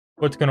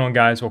What's going on,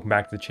 guys? Welcome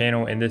back to the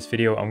channel. In this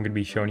video, I'm going to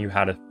be showing you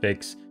how to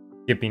fix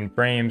skipping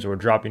frames or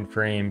dropping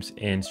frames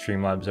in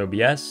Streamlabs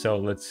OBS. So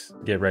let's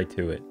get right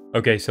to it.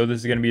 Okay, so this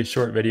is going to be a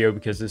short video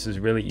because this is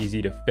really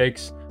easy to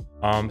fix.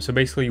 So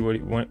basically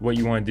what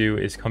you want to do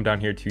is come down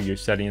here to your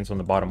settings on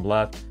the bottom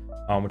left,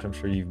 which I'm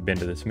sure you've been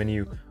to this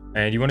menu.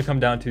 And you want to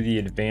come down to the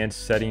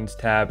advanced settings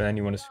tab, and then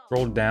you want to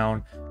scroll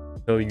down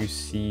until you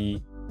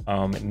see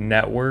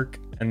network.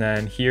 And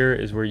then here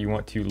is where you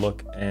want to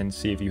look and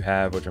see if you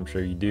have, which I'm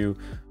sure you do,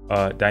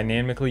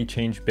 dynamically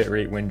change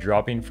bitrate when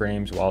dropping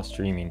frames while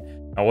streaming.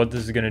 Now what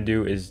this is going to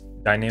do is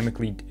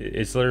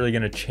it's literally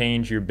going to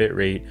change your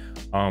bitrate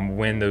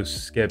when those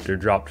skipped or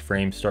dropped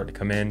frames start to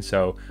come in.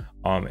 So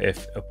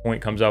if a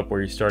point comes up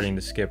where you're starting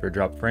to skip or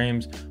drop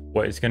frames,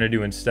 what it's going to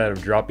do instead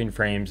of dropping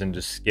frames and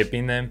just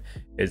skipping them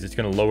is it's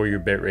going to lower your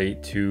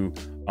bitrate to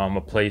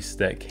a place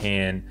that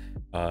can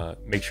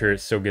make sure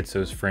it still gets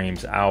those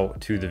frames out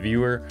to the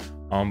viewer,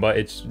 but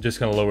it's just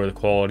going to lower the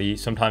quality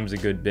sometimes a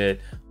good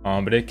bit,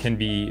 but it can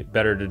be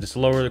better to just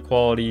lower the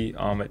quality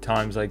at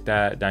times like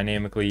that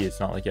dynamically. It's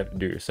not like you have to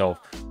do it yourself.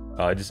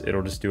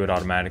 It'll just do it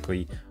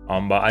automatically,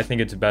 but I think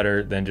it's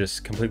better than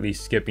just completely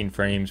skipping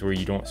frames where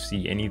you don't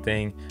see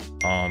anything.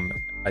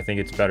 I think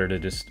it's better to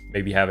just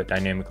maybe have it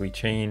dynamically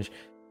change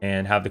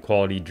and have the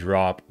quality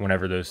drop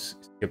whenever those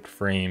skipped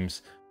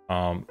frames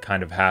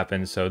kind of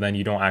happen, so then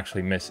you don't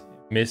actually miss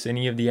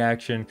any of the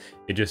action.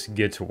 It just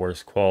gets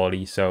worse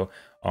quality. So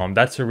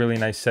that's a really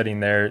nice setting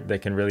there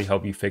that can really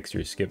help you fix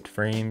your skipped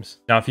frames.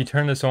 Now if you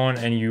turn this on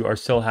and you are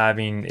still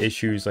having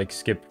issues like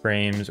skipped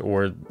frames,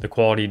 or the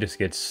quality just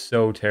gets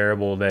so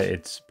terrible that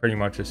it's pretty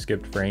much a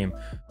skipped frame,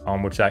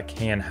 which that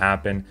can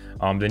happen,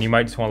 then you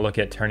might just want to look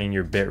at turning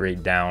your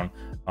bitrate down,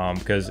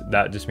 because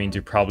that just means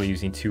you're probably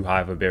using too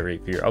high of a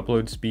bitrate for your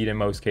upload speed in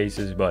most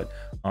cases. But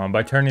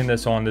by turning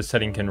this on, this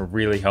setting can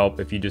really help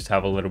if you just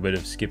have a little bit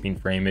of skipping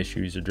frame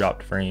issues or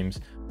dropped frames.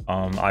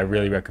 I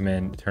really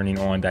recommend turning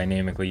on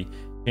dynamically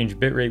change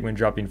bitrate when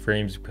dropping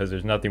frames, because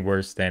there's nothing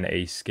worse than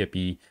a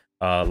skippy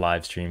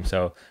live stream.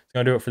 So it's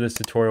gonna do it for this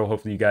tutorial.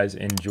 Hopefully you guys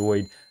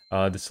enjoyed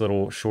this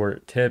little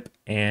short tip,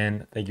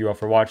 and thank you all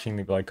for watching.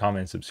 Leave a like, comment,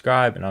 and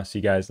subscribe, and I'll see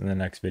you guys in the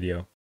next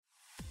video.